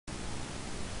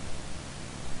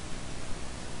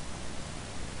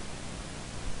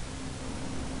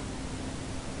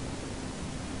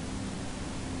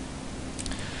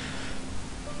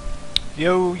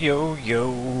Yo, yo,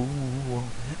 yo.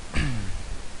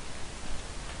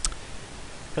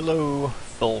 Hello,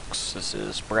 folks. This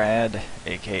is Brad,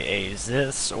 aka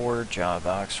This, or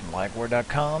Jawbox from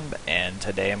Lagwar.com, and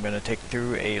today I'm going to take you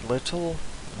through a little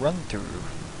run-through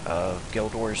of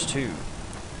Guild Wars 2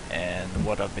 and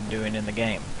what I've been doing in the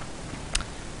game.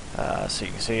 So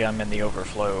you can see I'm in the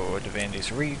overflow of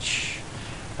Divinity's Reach.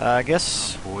 I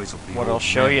guess what I'll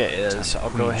show you is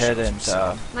I'll go ahead and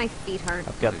my feet hurt.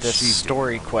 I've got this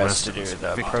story quest to do,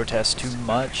 the Protest Too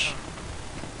Much.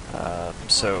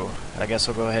 So I guess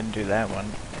I'll go ahead and do that one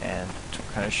and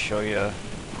kind of show you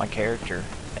my character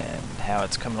and how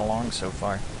it's coming along so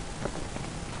far.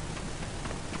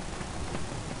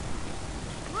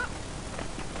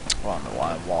 Well, I don't know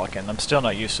why I'm walking. I'm still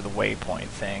not used to the waypoint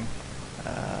thing.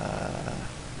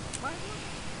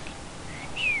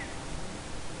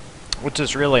 Which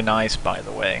is really nice, by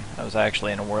the way. I was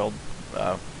actually in a World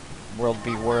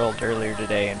v World earlier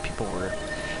today, and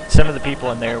some of the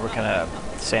people in there were kind of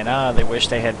saying, they wish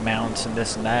they had mounts and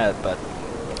this and that, but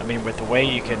I mean, with the way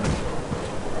you can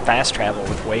fast travel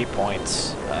with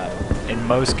waypoints, in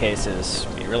most cases,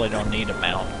 you really don't need a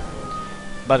mount,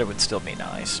 but it would still be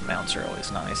nice. Mounts are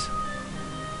always nice.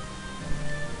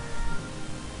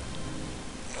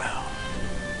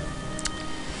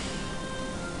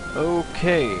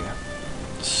 Okay,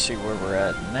 let's see where we're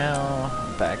at now.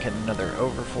 I'm back in another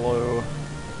overflow.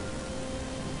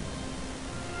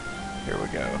 Here we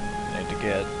go. Need to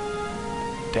get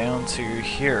down to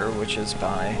here, which is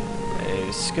by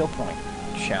a skill point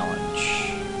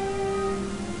challenge.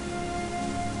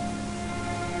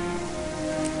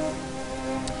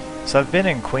 So I've been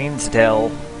in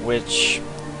Queensland, which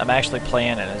I'm actually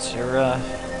playing in Azura.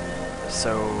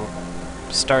 So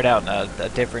start out in a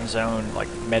different zone, like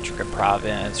Metrica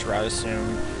Province,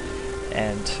 Radisson,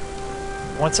 and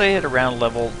once I hit around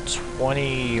level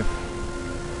 22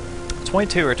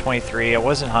 or 23, I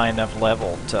wasn't high enough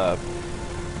level to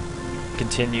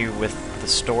continue with the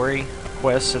story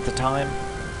quests at the time,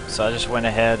 so I just went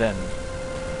ahead and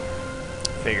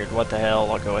figured, what the hell,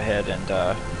 I'll go ahead and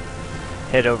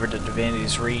head over to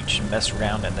Divinity's Reach and mess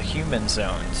around in the human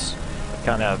zones,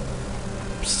 kind of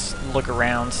look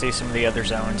around, see some of the other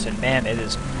zones, and man, it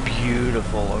is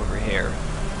beautiful over here.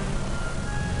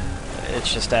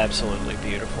 It's just absolutely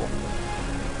beautiful.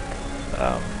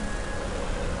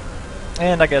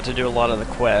 And I got to do a lot of the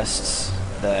quests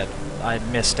that I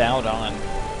missed out on.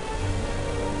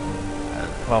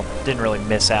 Well, didn't really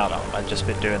miss out on. I've just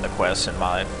been doing the quests in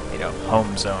my,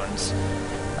 home zones.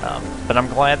 But I'm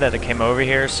glad that it came over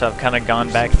here, so I've kind of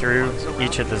gone back through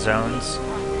each of the zones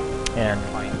and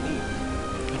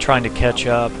trying to catch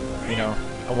up.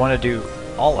 I want to do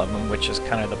all of them, which is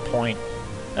kind of the point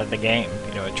of the game.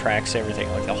 It tracks everything.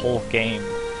 Like, the whole game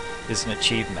is an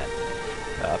achievement.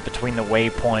 Between the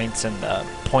waypoints and the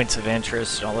points of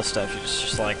interest and all this stuff, you're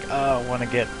just like, I want to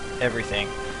get everything.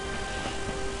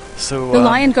 So the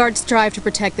Lion Guard strive to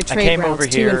protect the trade routes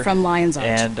to and from Lion's Arch.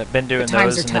 And I've been doing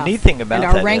those, and the neat thing about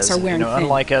that is,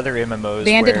 unlike other MMOs,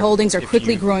 bandit holdings are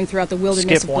quickly growing throughout the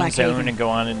wilderness of Blackhaven, and go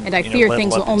on and I fear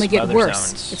things will only get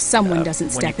worse if someone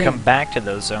doesn't step in. When you come back to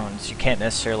those zones, you can't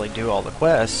necessarily do all the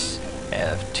quests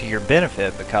to your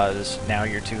benefit, because now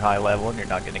you're too high level and you're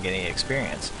not going to get any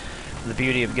experience. The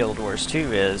beauty of Guild Wars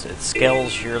 2 is it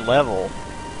scales your level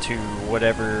to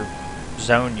whatever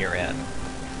zone you're in.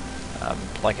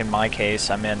 Like in my case,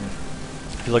 I'm in,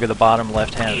 if you look at the bottom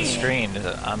left hand of the screen,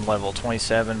 I'm level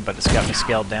 27, but it's got me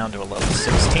scaled down to a level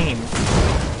 16,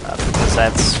 because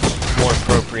that's more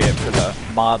appropriate for the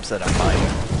mobs that I'm fighting.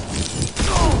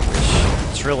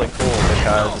 Which is really cool,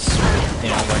 because,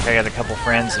 like, I got a couple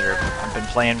friends that I've been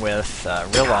playing with,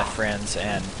 real life friends,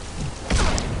 and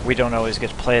we don't always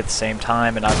get to play at the same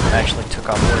time, and I actually took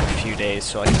off work a few days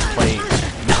so I could play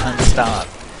non-stop.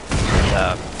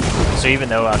 So even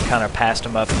though I've kind of passed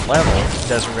them up in level, it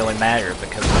doesn't really matter,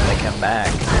 because when they come back,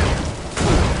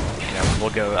 I'll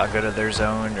go to their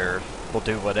zone, or we'll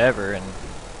do whatever, and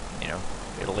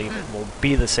we'll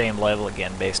be the same level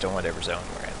again based on whatever zone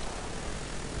we're in.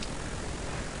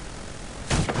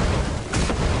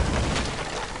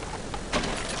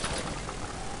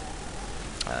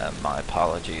 My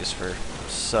apologies for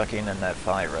sucking in that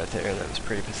fight right there. That was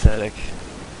pretty pathetic.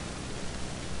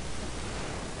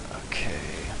 Okay.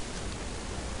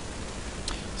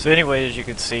 So anyway, as you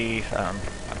can see, I'm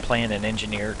playing an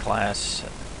engineer class,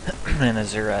 an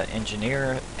Azura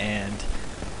engineer, and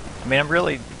I mean, I'm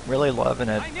really loving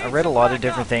it. I read a lot of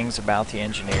different things about the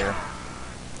engineer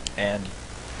and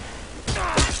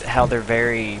how they're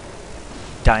very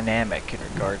dynamic in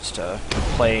regards to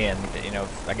play, and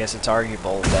I guess it's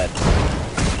arguable that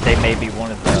they may be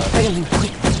one of the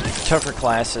tougher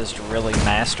classes to really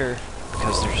master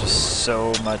because there's just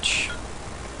so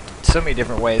many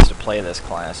different ways to play this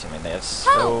class. I mean, they have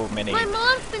so many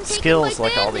skills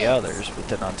like all the others, but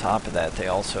then on top of that, they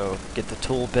also get the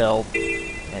tool belt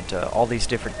and all these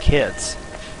different kits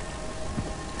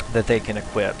that they can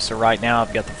equip. So right now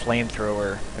I've got the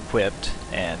flamethrower equipped,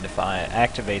 and if I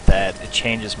activate that, it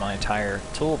changes my entire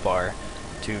toolbar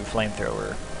to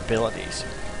flamethrower abilities.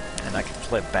 And I can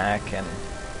flip back, and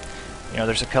you know,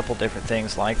 there's a couple different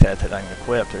things like that that I can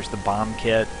equip. There's the bomb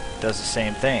kit, does the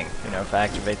same thing. You know, if I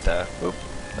activate the,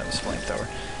 that was flamethrower.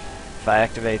 If I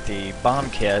activate the bomb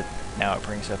kit, now it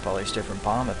brings up all these different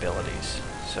bomb abilities.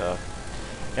 So,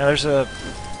 you know, there's a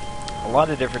lot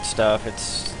of different stuff.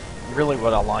 It's really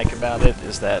what I like about it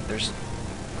is that there's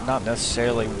not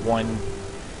necessarily one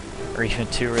or even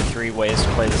 2 or 3 ways to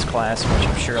play this class, which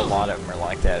I'm sure a lot of them are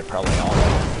like that, probably all of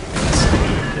them.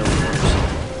 That's Guild Wars.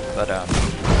 But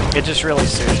it just really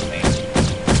suits me,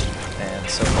 and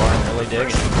so far I'm really digging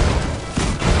it.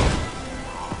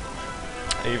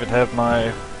 I even have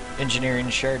my engineering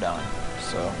shirt on,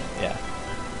 so yeah.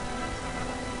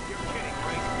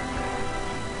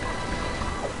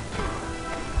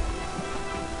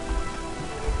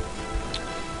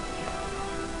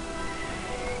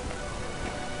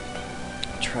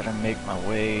 Try to make my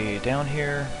way down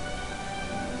here.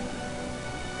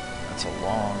 That's a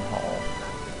long haul,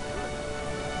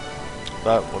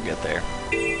 but we'll get there.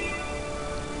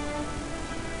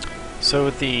 So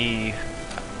the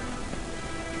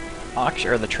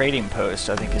auction, or the trading post,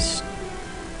 I think is,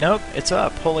 nope, it's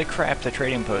up. Holy crap, the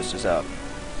trading post is up.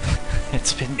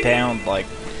 It's been down like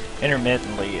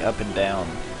intermittently up and down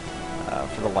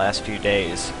for the last few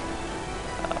days.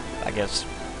 I guess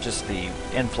just the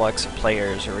influx of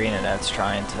players, ArenaNet's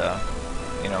trying to,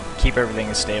 you know, keep everything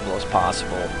as stable as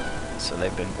possible. So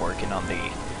they've been working on the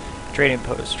trading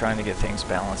post, trying to get things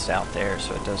balanced out there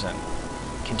so it doesn't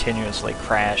continuously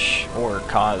crash or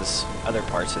cause other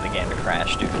parts of the game to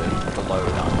crash due to the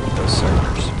load on those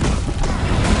servers.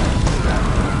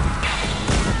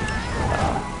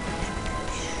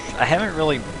 I haven't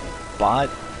really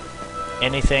bought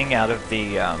anything out of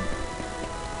the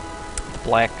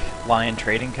Black Lion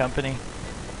Trading Company.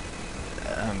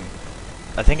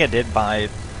 I think I did buy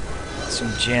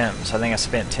some gems. I think I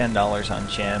spent $10 on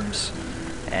gems,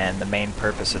 and the main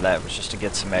purpose of that was just to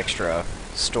get some extra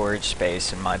storage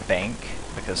space in my bank,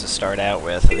 because to start out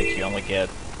with, I think you only get,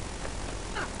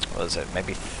 what was it,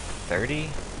 maybe 30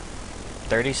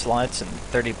 slots and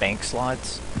 30 bank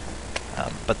slots,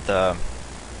 but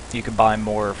you can buy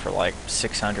more for like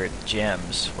 600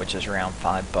 gems, which is around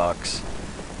 $5.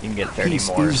 You can get 30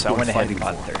 more, so I went ahead and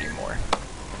bought 30 more.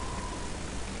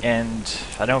 And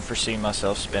I don't foresee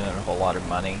myself spending a whole lot of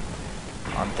money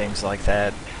on things like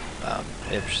that.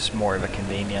 It's just more of a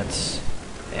convenience.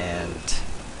 And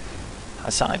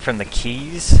aside from the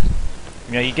keys,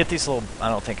 you know, you get these little, I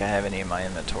don't think I have any in my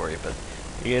inventory, but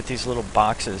you get these little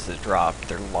boxes that drop.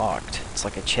 They're locked. It's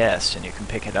like a chest, and you can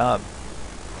pick it up.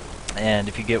 And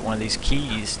if you get one of these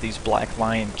keys, these Black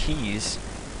Lion keys,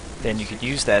 then you could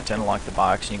use that to unlock the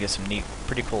box, and you get some neat,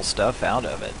 pretty cool stuff out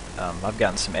of it. I've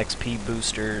gotten some XP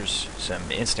boosters,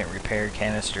 some instant repair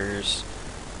canisters,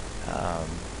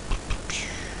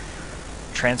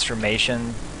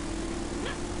 transformation,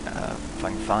 if I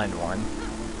can find one.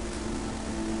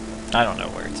 I don't know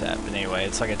where it's at, but anyway,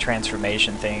 it's like a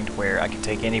transformation thing to where I can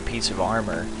take any piece of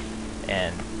armor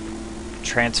and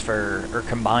transfer or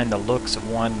combine the looks of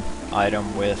one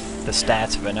item with the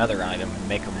stats of another item and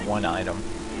make them one item.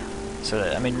 So,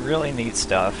 I mean, really neat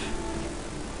stuff.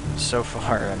 So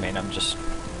far, I mean, I'm just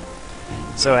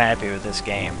so happy with this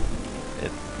game.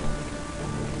 It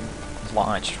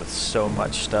launched with so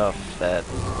much stuff that,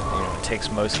 you know, it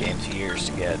takes most games years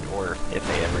to get, or if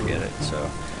they ever get it. So,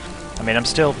 I mean, I'm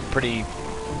still pretty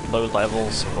low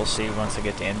levels. We'll see once I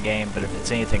get to end game, but if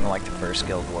it's anything like the first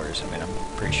Guild Wars, I mean, I'm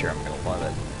pretty sure I'm gonna love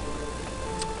it.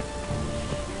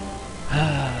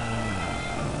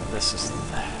 This is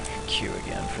the queue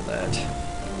again for that.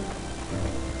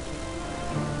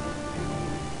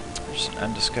 There's an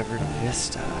undiscovered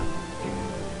vista.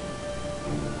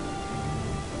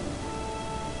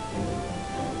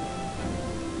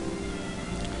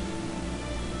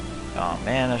 Oh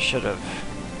man, I should have.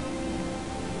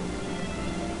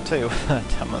 Tell you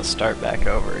what, I'm gonna start back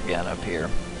over again up here.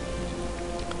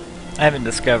 I haven't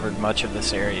discovered much of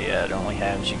this area yet. I only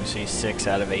have, as you can see, 6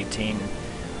 out of 18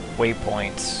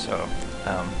 waypoints, so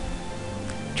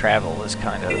travel is I'm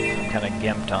kind of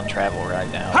gimped on travel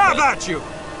right now. How about you?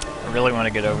 I really want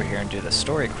to get over here and do the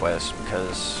story quest,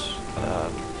 because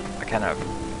I kind of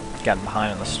gotten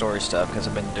behind on the story stuff because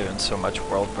I've been doing so much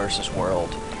world versus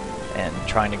world and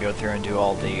trying to go through and do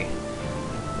all the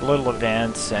little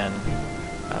events and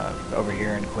over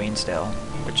here in Queensdale,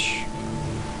 which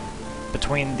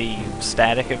between the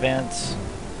static events,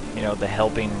 you know, the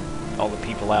helping all the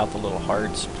people out, the little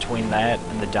hearts, between that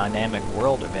and the dynamic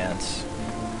world events,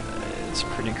 it's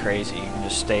pretty crazy. You can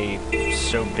just stay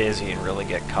so busy and really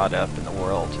get caught up in the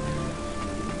world.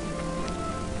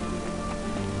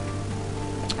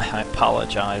 I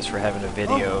apologize for having a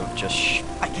video just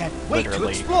I can't wait to explore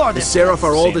literally this. The Seraph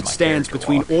are all seeing that my stands character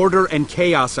between walk. order and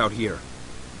chaos out here.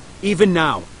 Even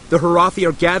now, the Harathi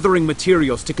are gathering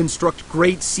materials to construct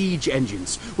great siege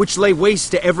engines, which lay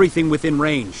waste to everything within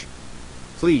range.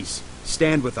 Please,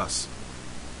 stand with us,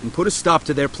 and put a stop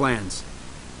to their plans.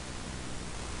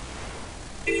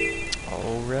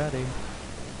 Alrighty.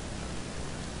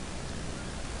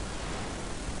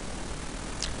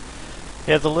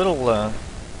 Yeah, the little,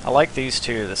 I like these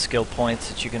two, the skill points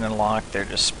that you can unlock. They're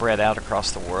just spread out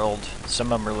across the world.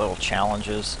 Some of them are little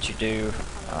challenges that you do.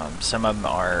 Some of them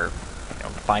are, you know,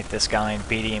 fight this guy and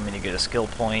beat him and you get a skill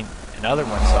point. And other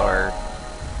ones are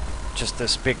just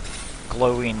this big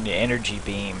glowing energy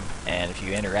beam, and if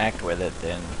you interact with it,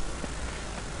 then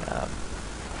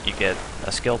you get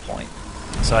a skill point.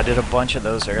 So I did a bunch of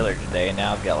those earlier today, and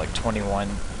now I've got like 21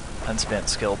 unspent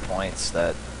skill points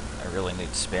that I really need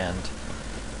to spend.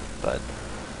 But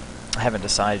I haven't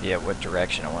decided yet what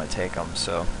direction I want to take them,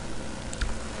 so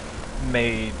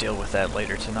may deal with that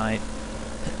later tonight.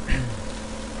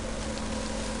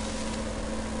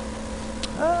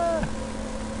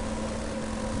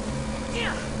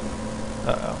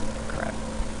 Uh-oh, crap.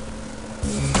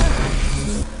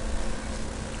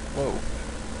 Whoa.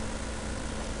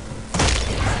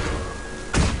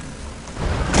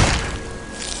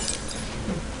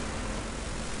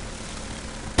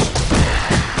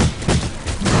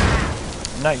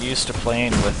 I'm not used to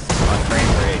playing with my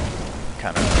frame rate,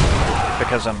 kind of,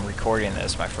 because I'm recording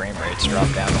this, my frame rate's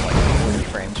dropped down to like 40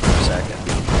 frames per second.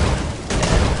 And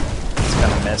it's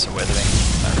kind of messing with me.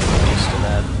 I'm not really used to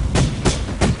that.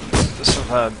 This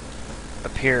will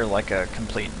appear like a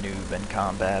complete noob in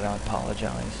combat, I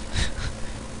apologize.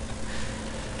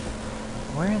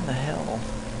 Where in the hell?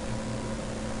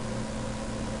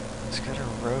 It's got a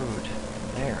road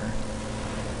there.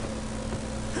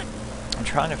 I'm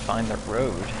trying to find the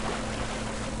road.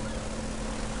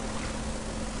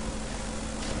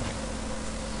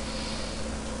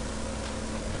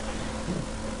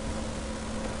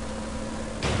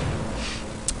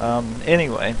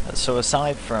 Anyway, so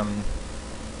aside from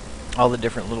all the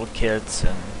different little kits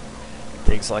and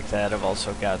things like that, I've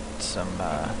also got some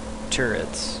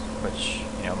turrets, which,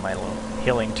 you know, my little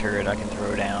healing turret I can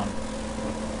throw down.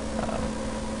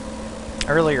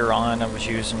 Earlier on, I was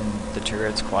using the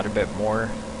turrets quite a bit more.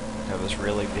 I was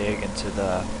really big into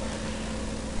the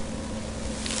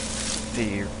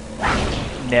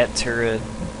net turret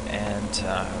and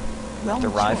the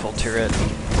rifle turret,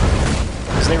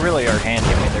 because they really are handy.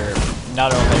 I mean, they're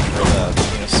not only for the,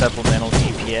 you know, supplemental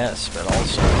DPS, but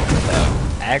also for the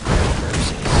aggro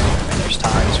purposes. I mean, there's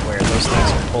times where those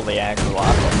things can pull the aggro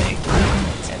off of me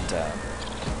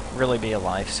and really be a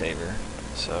lifesaver.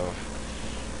 So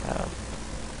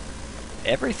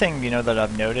everything, you know, that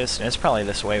I've noticed, and it's probably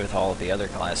this way with all of the other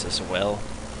classes as well.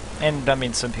 And I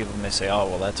mean, some people may say, "Oh,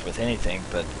 well, that's with anything,"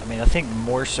 but I mean, I think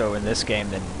more so in this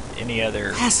game than any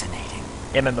other Fascinating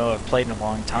MMO I've played in a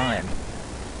long time.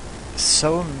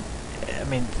 So, I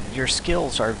mean, your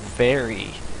skills are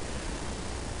very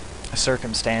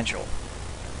circumstantial.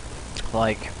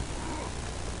 Like,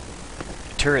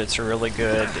 turrets are really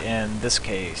good in this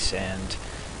case, and,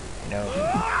 you know,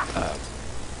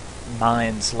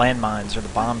 landmines or the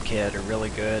bomb kit are really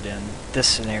good in this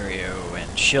scenario,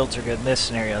 and shields are good in this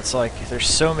scenario. It's like there's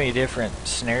so many different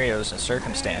scenarios and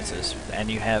circumstances, and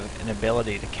you have an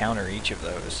ability to counter each of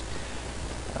those.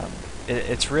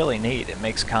 It's really neat. It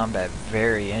makes combat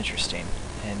very interesting,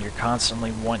 and you're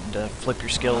constantly wanting to flip your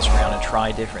skills around and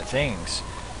try different things,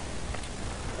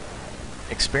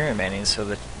 experimenting, so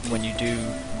that when you do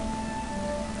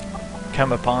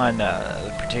come upon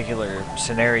a particular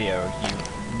scenario,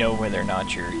 you know whether or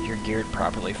not you're geared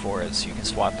properly for it, so you can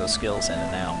swap those skills in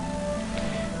and out,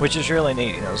 which is really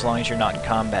neat. You know, as long as you're not in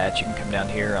combat, you can come down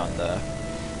here on the,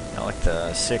 you know, like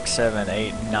the 6, 7,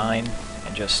 8, and 9,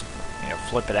 and just, you know,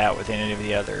 flip it out with any of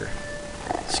the other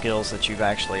skills that you've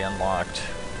actually unlocked,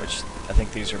 which I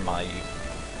think these are my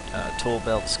tool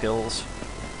belt skills.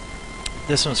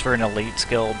 This one's for an elite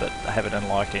skill, but I haven't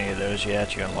unlocked any of those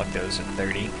yet. You unlock those at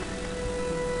 30,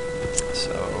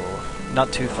 so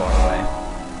not too far away.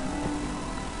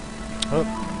 Oh,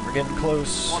 we're getting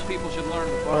close. More people should learn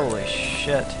the bar. Holy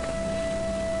shit.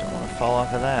 Don't want to fall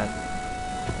off of that.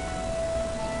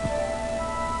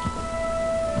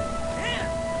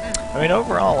 I mean,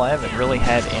 overall, I haven't really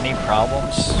had any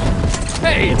problems.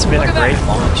 Hey, it's been a great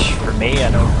launch for me. I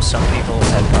know some people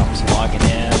have had problems logging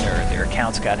in, or their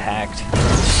accounts got hacked. It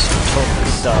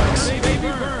totally sucks.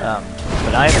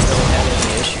 But I haven't really had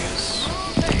any issues,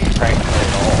 practically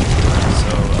at all.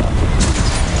 So,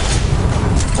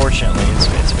 fortunately, it's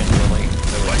been really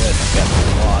good. I've got a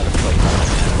lot of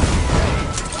playtime.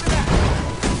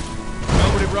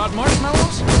 Nobody brought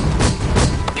marshmallows?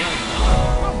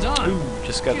 Well done. Ooh,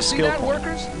 just got a skill point.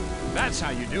 Workers? That's how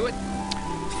you do it.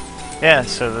 Yeah,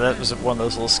 so that was one of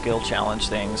those little skill challenge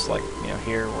things, like, you know,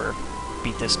 here where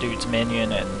beat this dude's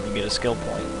minion and you get a skill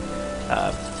point.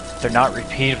 They're not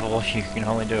repeatable, you can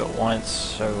only do it once,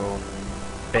 so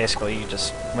basically you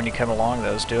just, when you come along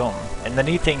those, do them. And the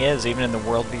neat thing is, even in the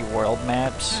World v. World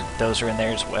maps, those are in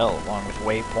there as well, along with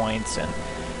waypoints and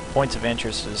points of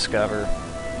interest to discover.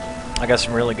 I got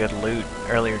some really good loot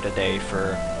earlier today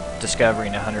for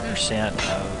discovering 100%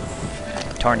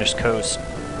 of Tarnished Coast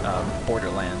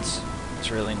Borderlands. It's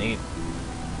really neat.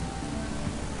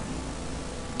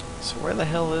 So where the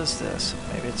hell is this?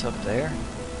 Maybe it's up there?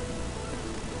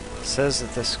 It says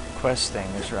that this quest thing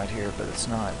is right here, but it's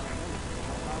not.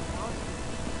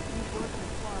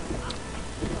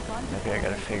 Maybe I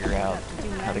gotta figure out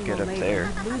how to get up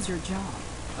there. Lose your job.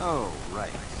 Oh,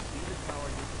 right.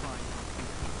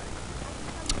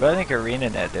 But I think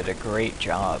ArenaNet did a great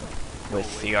job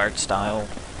with the art style.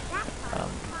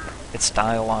 It's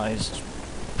stylized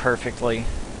perfectly,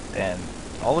 and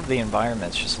all of the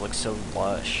environments just look so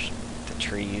lush. The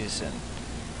trees and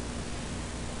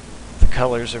the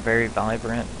colors are very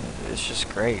vibrant. It's just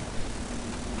great.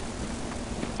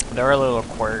 There are little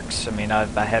quirks. I mean, I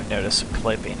have noticed some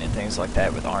clipping and things like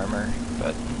that with armor,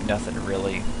 but nothing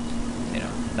really, you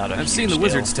know, not a I've seen the deal.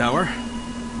 Wizard's Tower.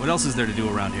 What else is there to do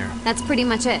around here? That's pretty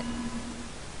much it.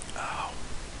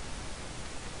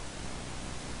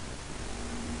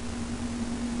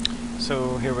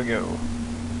 So here we go.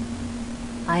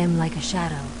 I am like a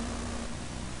shadow.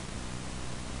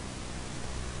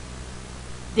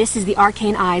 This is the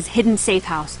Arcane Eye's hidden safe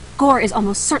house. Gore is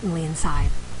almost certainly inside.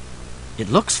 It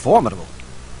looks formidable.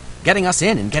 Getting us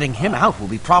in and getting him out will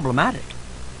be problematic.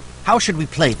 How should we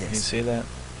play Can you this? see that?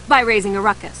 By raising a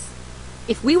ruckus.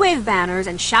 If we wave banners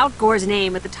and shout Gore's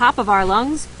name at the top of our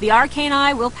lungs, the Arcane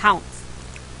Eye will pounce.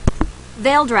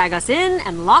 They'll drag us in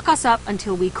and lock us up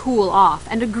until we cool off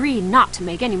and agree not to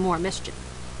make any more mischief.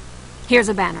 Here's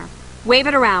a banner. Wave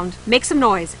it around, make some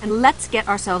noise, and let's get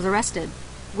ourselves arrested.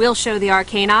 We'll show the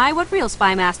Arcane Eye what real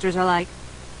spy masters are like.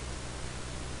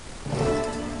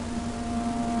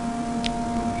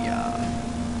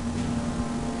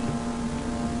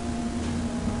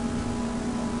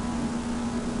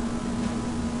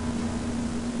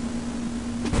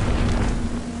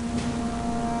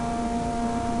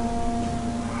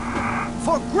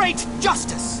 For great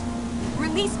justice!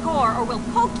 Release Gore or we'll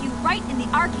poke you right in the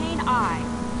Arcane Eye.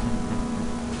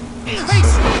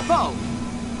 Face your foe!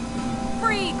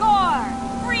 Free Gore!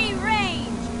 Free range!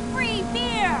 Free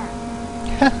beer!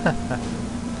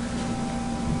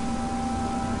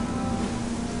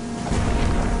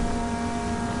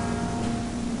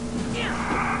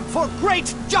 For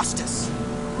great justice!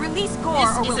 Release Gore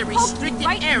or we'll poke you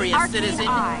right in the Arcane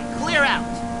Eye. Clear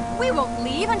out. We won't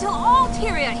leave until all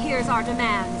Tyria hears our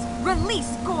demands. Release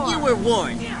Gore! You were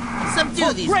warned. Subdue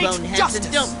For these great boneheads justice.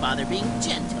 and don't bother being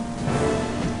gentle.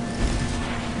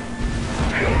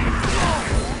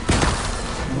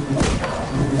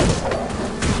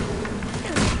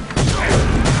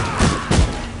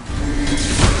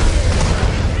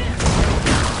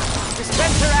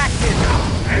 Dispenser active!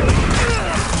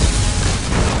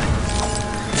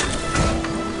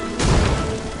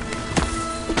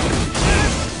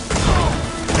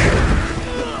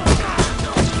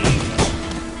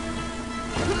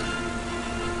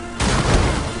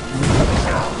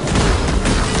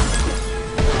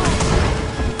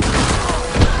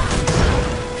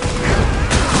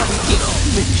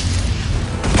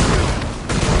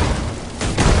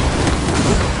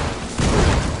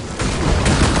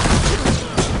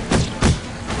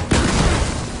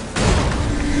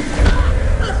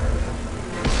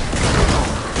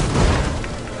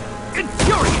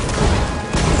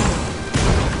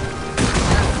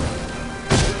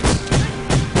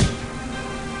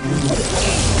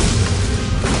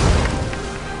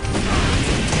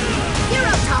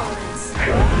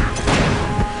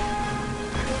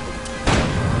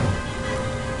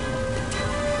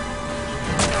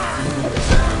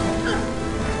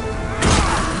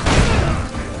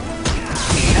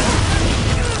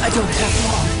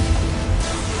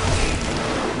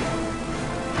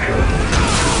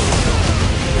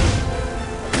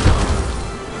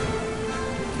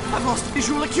 I've lost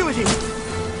visual acuity.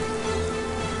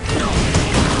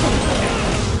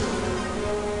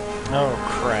 Oh,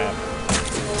 crap.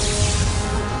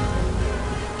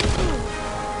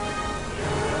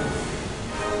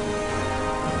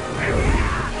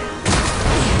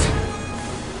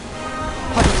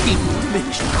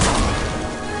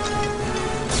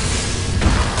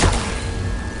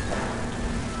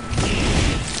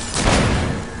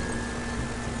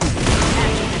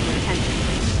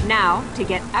 Now, to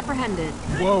get apprehended.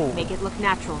 Whoa. Make it look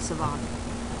natural, Savant.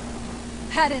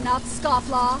 Had enough,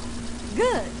 Scofflaw?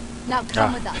 Good. Now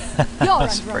come with us. You're I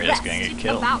was under afraid I was arrest. gonna get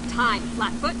killed. About time,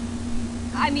 Flatfoot.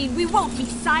 I mean, we won't be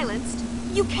silenced.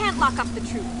 You can't lock up the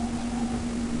truth.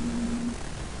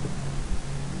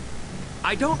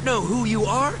 I don't know who you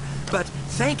are, but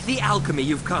thank the alchemy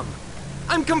you've come.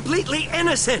 I'm completely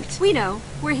innocent! We know.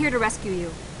 We're here to rescue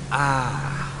you.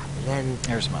 Ah, then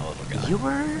Here's my little guy.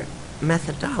 your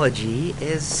methodology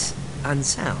is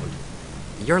unsound.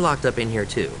 You're locked up in here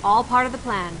too. All part of the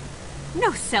plan.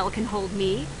 No cell can hold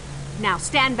me. Now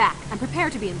stand back and prepare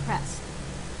to be impressed.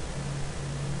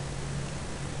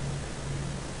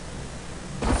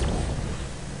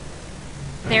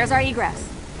 There's our egress.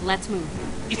 Let's move.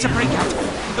 It's a breakout.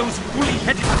 Those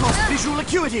woolly-headed have lost visual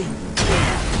acuity.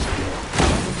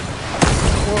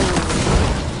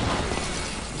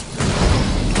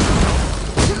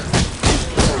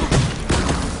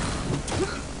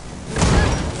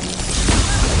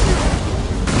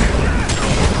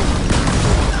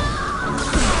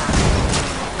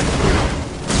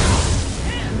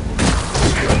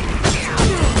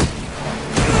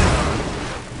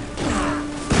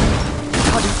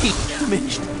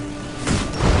 Diminished.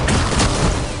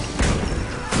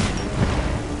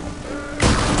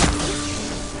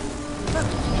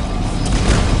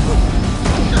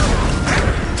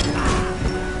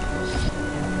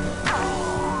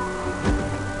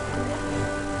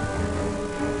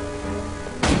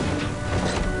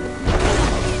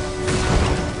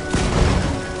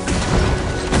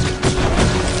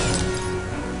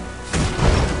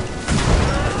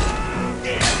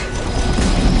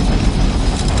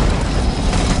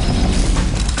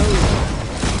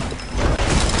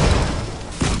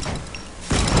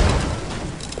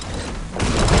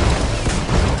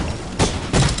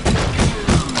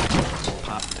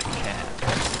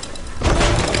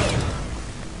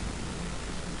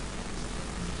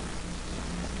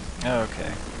 Okay,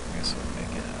 I guess we'll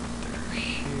make it out through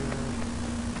here.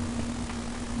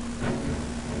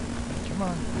 Come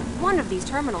on. One of these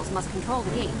terminals must control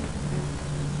the gate.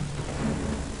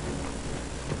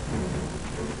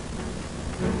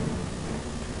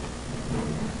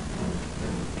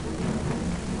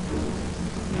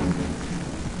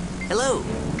 Hello.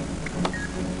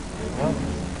 Well.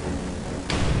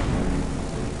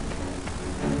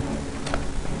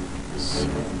 So,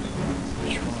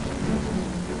 which one?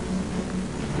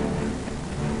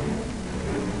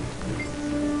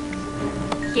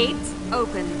 Gates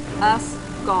open. Us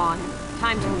gone.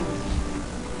 Time to move.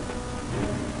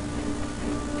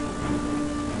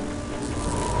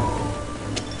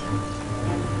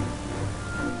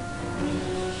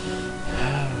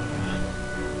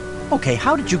 Okay,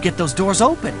 how did you get those doors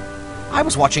open? I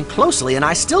was watching closely and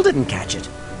I still didn't catch it.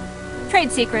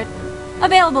 Trade secret.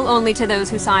 Available only to those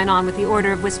who sign on with the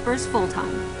Order of Whispers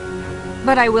full-time.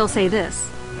 But I will say this.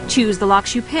 Choose the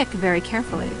locks you pick very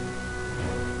carefully.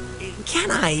 Can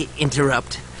I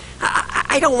interrupt?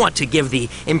 I don't want to give the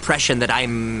impression that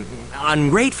I'm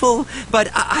ungrateful, but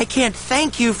I can't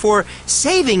thank you for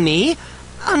saving me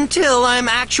until I'm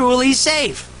actually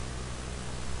safe.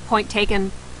 Point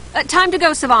taken. Time to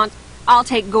go, Savant. I'll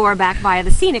take Gore back via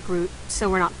the scenic route, so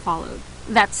we're not followed.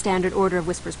 That's standard Order of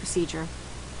Whispers procedure.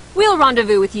 We'll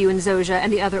rendezvous with you and Zojia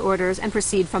and the other orders and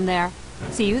proceed from there.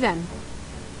 See you then.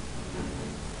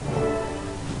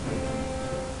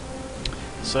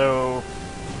 So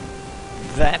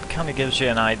that kind of gives you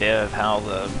an idea of how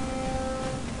the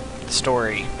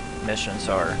story missions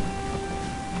are.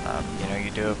 You know, you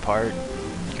do a part,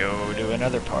 go do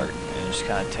another part, and it just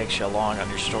kind of takes you along on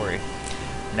your story.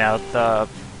 Now,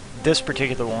 this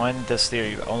particular one, this is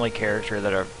the only character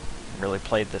that I've really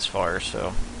played this far,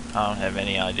 so I don't have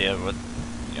any idea what,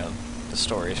 you know, the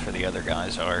stories for the other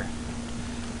guys are.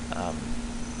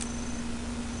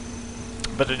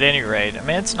 But at any rate, I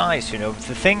mean, it's nice, you know.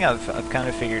 The thing I've kind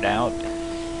of figured out,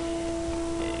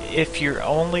 if you're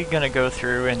only going to go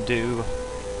through and do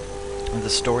the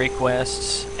story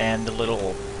quests and the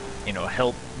little, you know,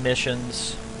 help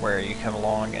missions where you come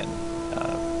along and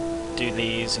do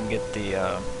these and get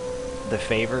the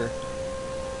favor,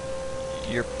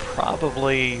 you're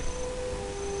probably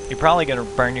going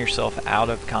to burn yourself out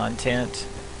of content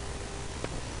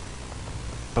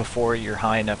before you're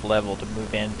high enough level to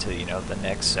move into, you know, the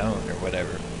next zone or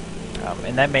whatever.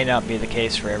 And that may not be the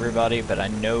case for everybody, but I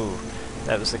know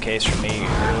that was the case for me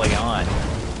early on.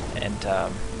 And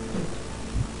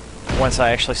once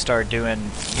I actually started doing,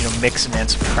 you know, mixing in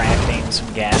some crafting,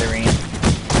 some gathering,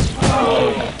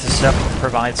 to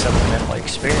provide supplemental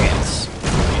experience,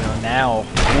 you know, now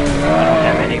I don't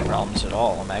have any problems at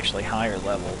all. I'm actually higher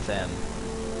level than,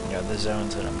 you know, the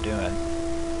zones that I'm doing.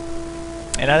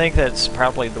 And I think that's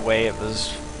probably the way it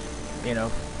was, you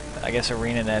know, I guess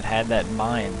ArenaNet had that in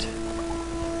mind.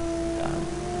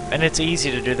 And it's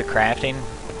easy to do the crafting,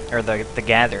 or the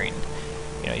gathering.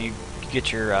 You know, you get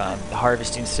your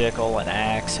harvesting sickle, an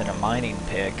axe, and a mining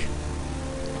pick,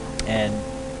 and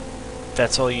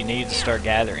that's all you need to start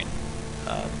gathering.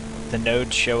 The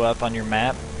nodes show up on your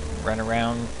map, run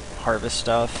around, harvest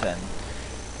stuff, and,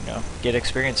 you know, get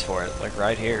experience for it. Like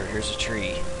right here, here's a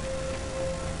tree.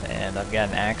 And I've got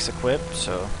an axe equipped,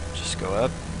 so just go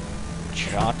up,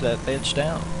 chop that bitch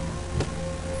down.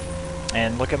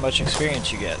 And look how much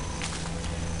experience you get.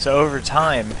 So over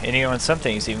time, and you know, and some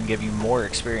things even give you more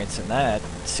experience than that.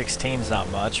 16's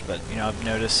not much, but you know, I've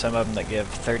noticed some of them that give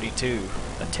 32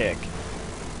 a tick.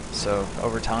 So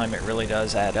over time, it really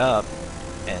does add up,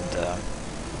 and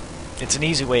it's an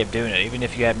easy way of doing it. Even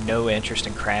if you have no interest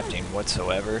in crafting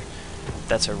whatsoever,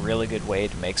 that's a really good way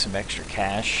to make some extra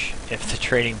cash if the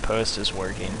trading post is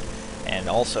working, and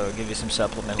also give you some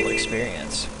supplemental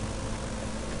experience.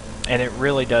 And it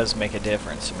really does make a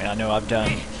difference. I mean, I know I've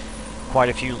done quite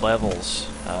a few levels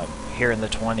here in the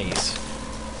 20s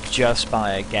just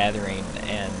by gathering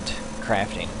and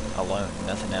crafting alone,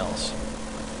 nothing else.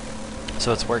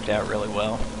 So it's worked out really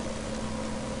well.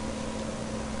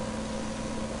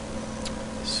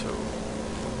 So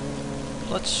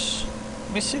let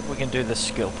me see if we can do the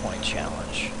skill point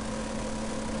challenge.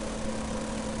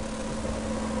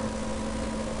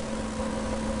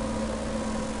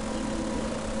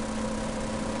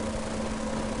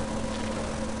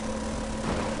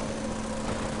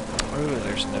 Ooh,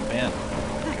 there's an event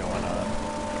going on.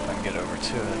 If I can get over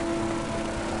to it.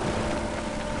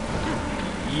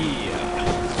 Yeah.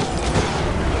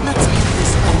 Let's get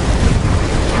this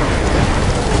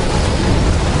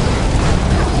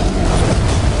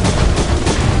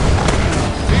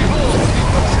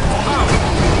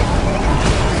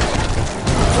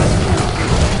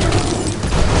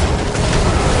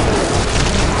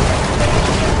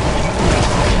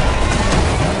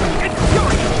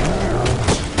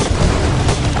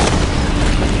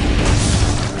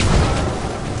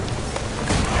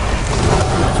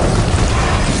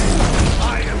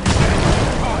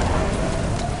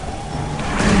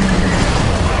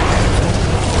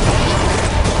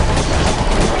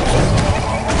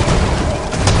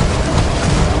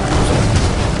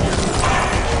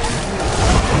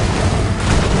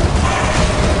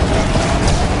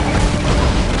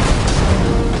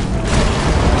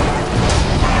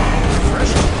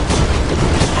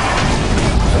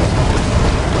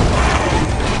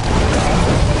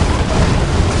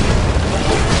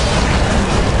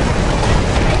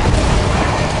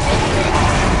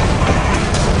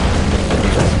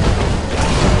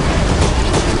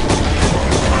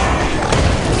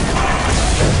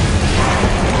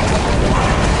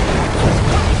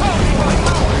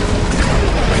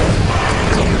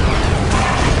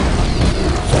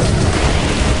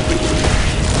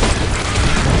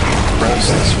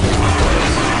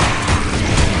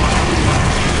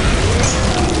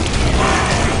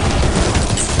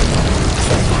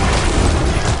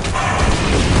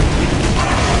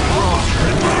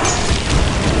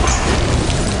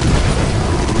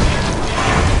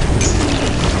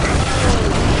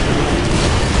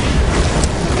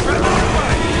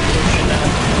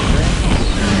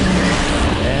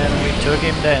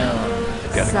down.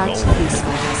 Got Such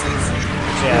peaceful lessons.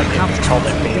 Yeah, I told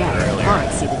him maybe earlier. Far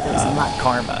exceeded those in luck.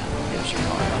 Karma. Here's your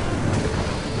karma.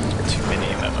 Too many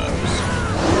MMOs.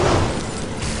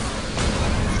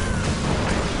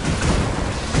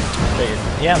 But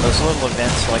yeah, those little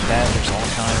events like that, there's all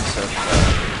kinds of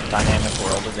dynamic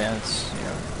world events, you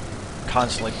know,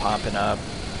 constantly popping up.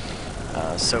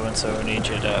 So-and-so needs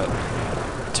you to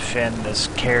defend this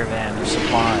caravan of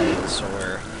supplies,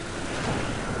 or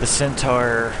the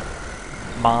Centaur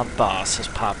mob boss has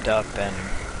popped up and,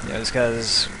 you know, he's got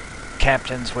his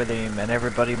captains with him and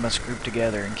everybody must group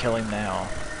together and kill him now.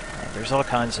 There's all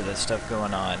kinds of this stuff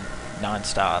going on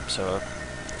non-stop, so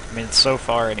I mean, so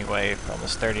far anyway,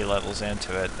 almost 30 levels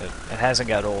into it, it hasn't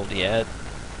got old yet.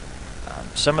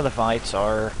 Some of the fights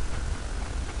are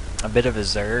a bit of a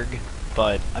zerg,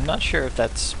 but I'm not sure if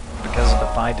that's because of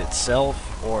the fight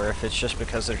itself or if it's just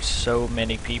because there's so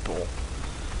many people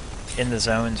in the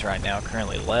zones right now,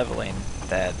 currently leveling,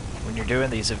 that when you're doing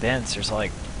these events, there's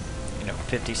like, you know,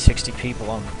 50, 60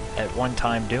 people at one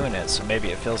time doing it, so maybe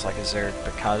it feels like it's there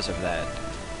because of that.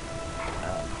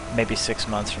 Maybe 6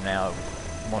 months from now, it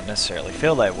won't necessarily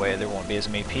feel that way. There won't be as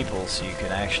many people, so you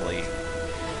can actually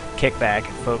kick back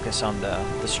and focus on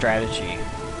the strategy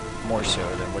more so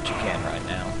than what you can right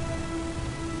now.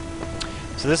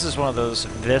 So this is one of those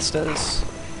vistas.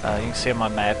 You can see on my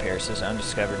map here, it says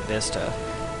Undiscovered Vista,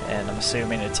 and I'm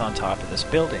assuming it's on top of this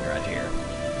building right here.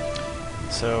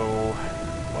 So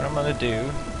what I'm going to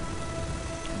do,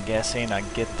 I'm guessing I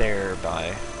get there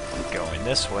by going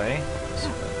this way. So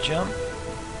I'm going to jump.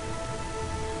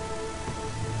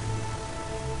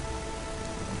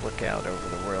 Look out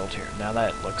over the world here. Now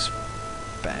that looks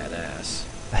badass.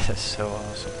 That is so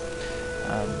awesome.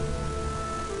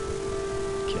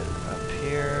 Get up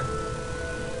here.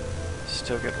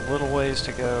 Still got a little ways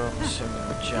to go. I'm assuming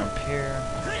we jump here,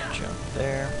 jump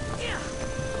there,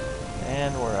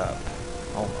 and we're up.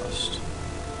 Almost.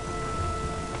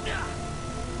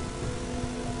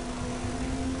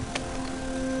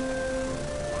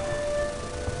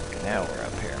 Okay, now we're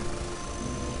up here.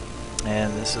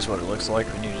 And this is what it looks like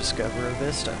when you discover a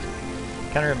vista.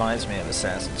 Kind of reminds me of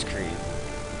Assassin's Creed.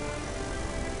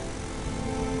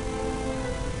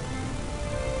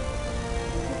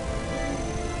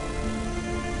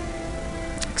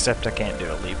 Except I can't do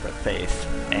a leap of faith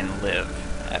and live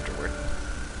afterward.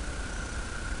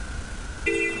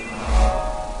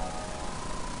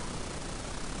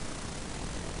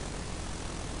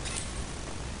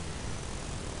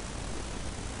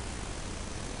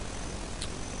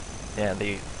 Yeah,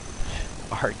 the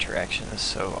art direction is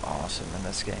so awesome in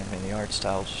this game. I mean, the art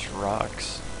style just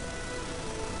rocks.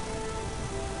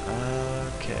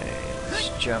 Okay, let's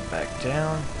jump back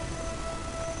down.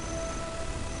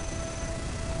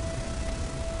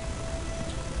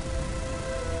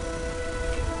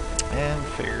 And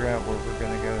figure out where we're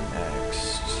going to go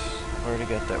next. Already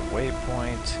got that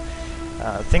waypoint.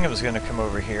 I think I was going to come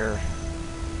over here.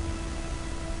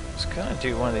 I was going to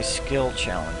do one of these skill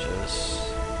challenges.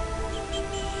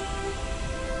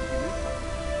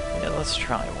 Yeah, let's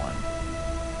try one.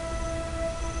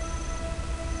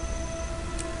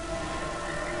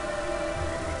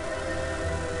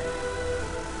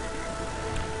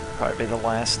 Probably be the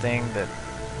last thing that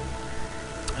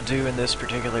I do in this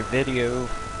particular video.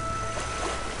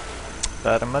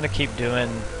 But I'm going to keep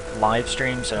doing live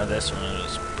streams. I know this one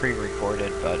is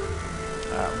pre-recorded, but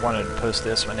I wanted to post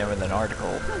this one in with an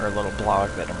article or a little blog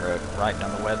that I'm writing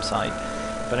on the website.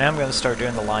 But now I'm going to start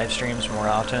doing the live streams more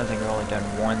often. I think I've only done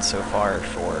one so far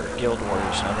for Guild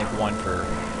Wars, and I think one for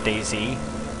DayZ.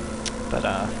 But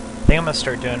I think I'm going to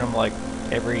start doing them like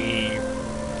every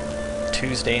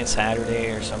Tuesday and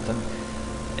Saturday or something,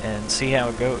 and see how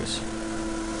it goes.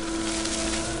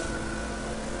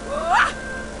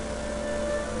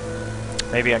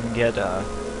 Maybe I can get a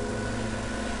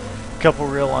couple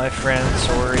real-life friends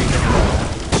or even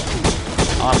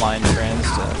online friends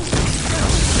to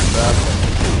group up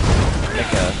and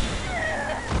make a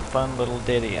fun little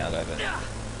ditty out of it.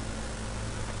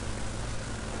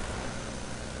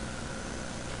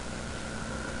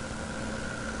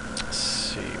 Let's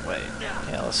see, wait.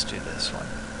 Yeah, let's do this one.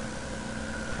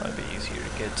 Probably be easier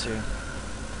to get to.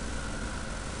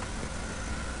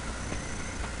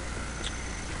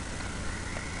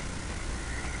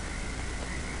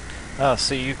 Oh,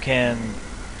 so you can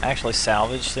actually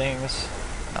salvage things.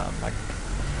 Like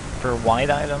for white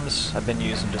items, I've been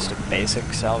using just a basic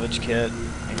salvage kit.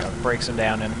 You know, it breaks them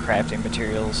down into crafting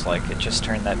materials. Like it just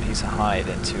turned that piece of hide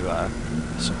into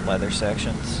some leather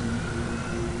sections.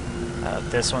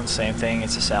 This one, same thing.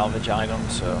 It's a salvage item,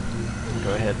 so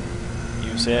go ahead and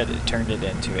use it. It turned it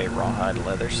into a rawhide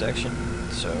leather section.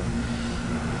 So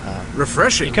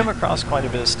refreshing. You come across quite a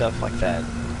bit of stuff like that.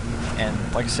 And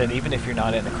like I said, even if you're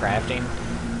not into crafting,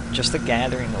 just the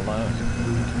gathering alone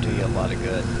can do you a lot of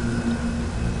good.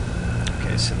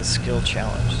 Okay, so the skill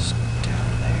challenge is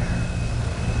down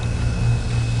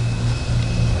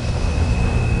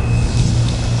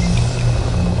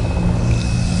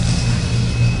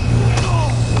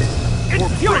there.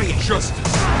 Infuriating justice.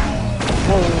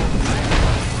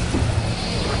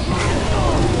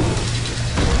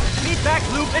 Feedback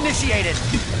loop initiated.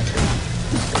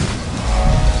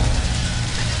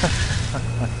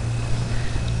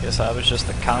 Guess I was just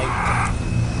a kite.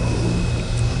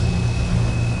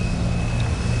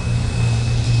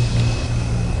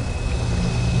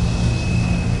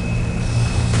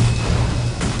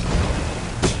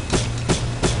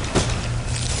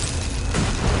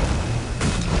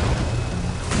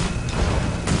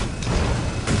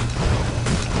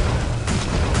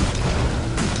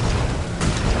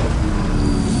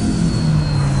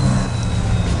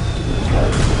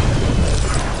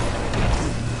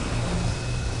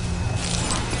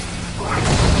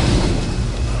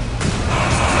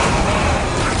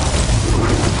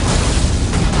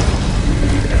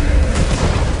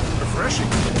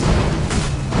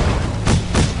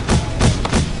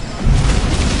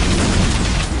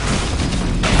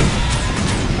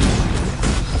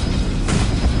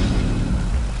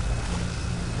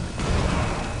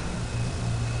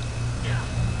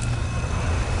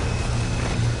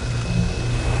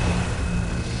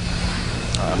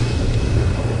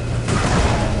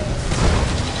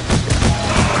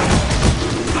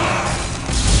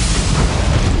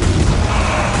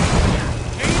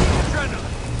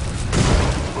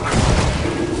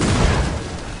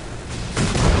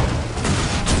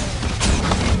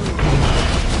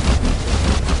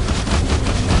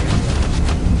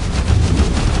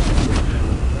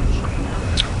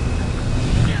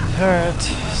 Alright,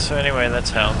 so anyway,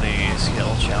 that's how the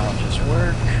skill challenges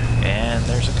work, and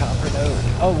there's a copper node.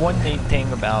 Oh, one neat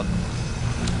thing about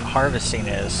harvesting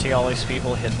is, see all these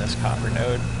people hitting this copper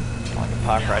node? I can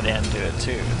pop right into it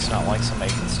too. It's not like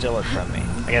somebody can steal it from me.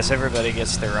 I guess everybody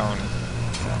gets their own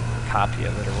copy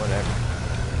of it or whatever,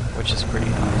 which is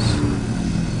pretty nice.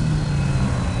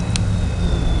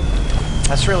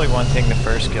 That's really one thing the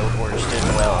first Guild Wars did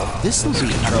well. This will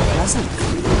be unpleasant.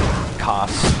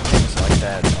 Costs, things like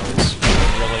that. I was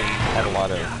really had a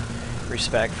lot of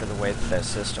respect for the way that that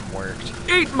system worked.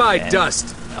 Eat my And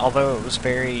dust! although it was a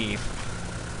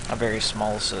very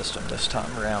small system this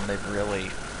time around, they've really,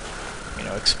 you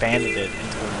know, expanded it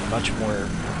into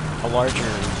a larger,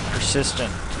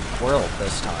 persistent world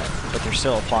this time. But they're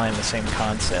still applying the same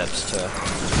concepts to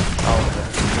all of the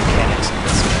mechanics in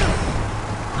this game.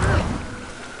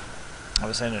 I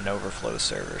was in an overflow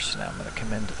server, so now I'm going to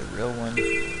come into the real one.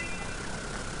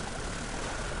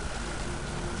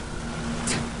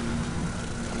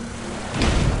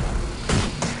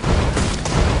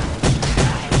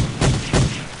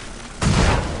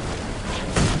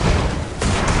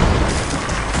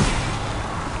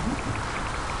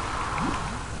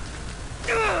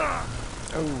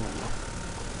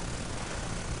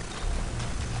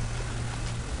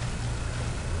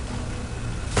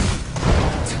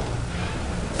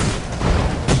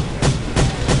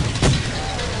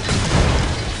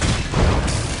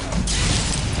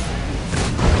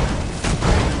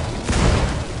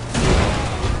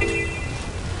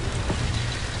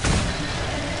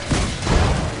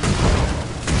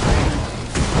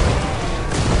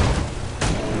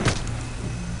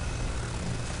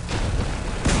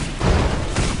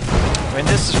 I mean,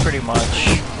 this is pretty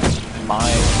much my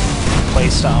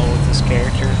playstyle with this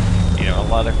character. You know, a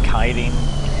lot of kiting,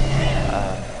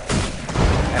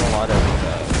 and a lot of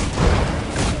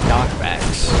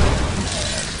knockbacks.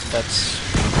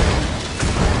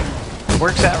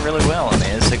 Works out really well. I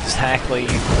mean, it's exactly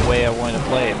the way I want to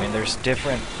play. I mean, there's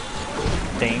different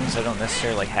things. I don't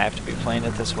necessarily have to be playing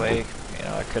it this way. You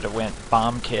know, I could have went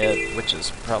bomb kit, which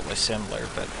is probably similar,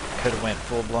 but could have went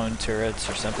full-blown turrets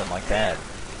or something like that.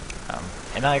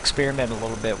 And I experiment a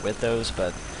little bit with those,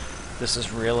 but this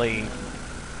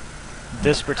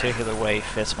particular way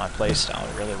fits my playstyle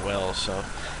really well, so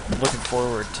I'm looking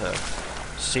forward to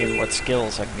seeing what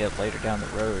skills I can get later down the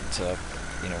road to,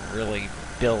 you know, really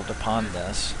build upon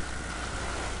this.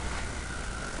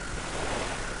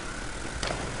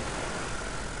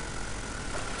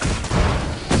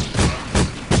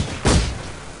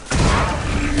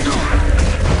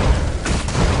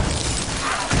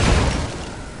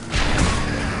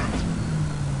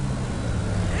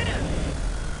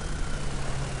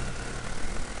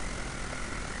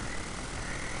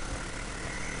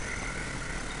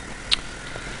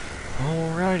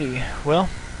 Alrighty, well,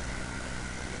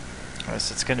 I guess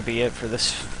that's going to be it for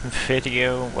this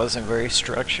video. It wasn't very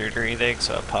structured or anything,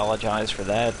 so I apologize for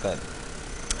that, but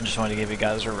I just wanted to give you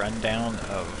guys a rundown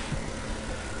of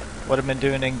what I've been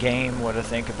doing in game, what I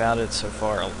think about it so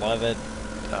far. I love it.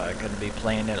 I'm going to be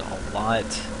playing it a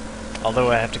lot,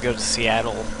 although I have to go to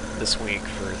Seattle this week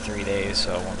for 3 days,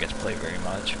 so I won't get to play very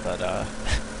much, but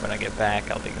when I get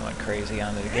back I'll be going crazy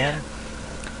on it again.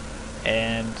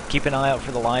 And keep an eye out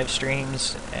for the live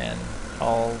streams and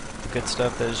all the good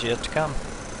stuff that is yet to come.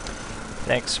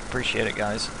 Thanks, appreciate it,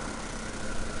 guys.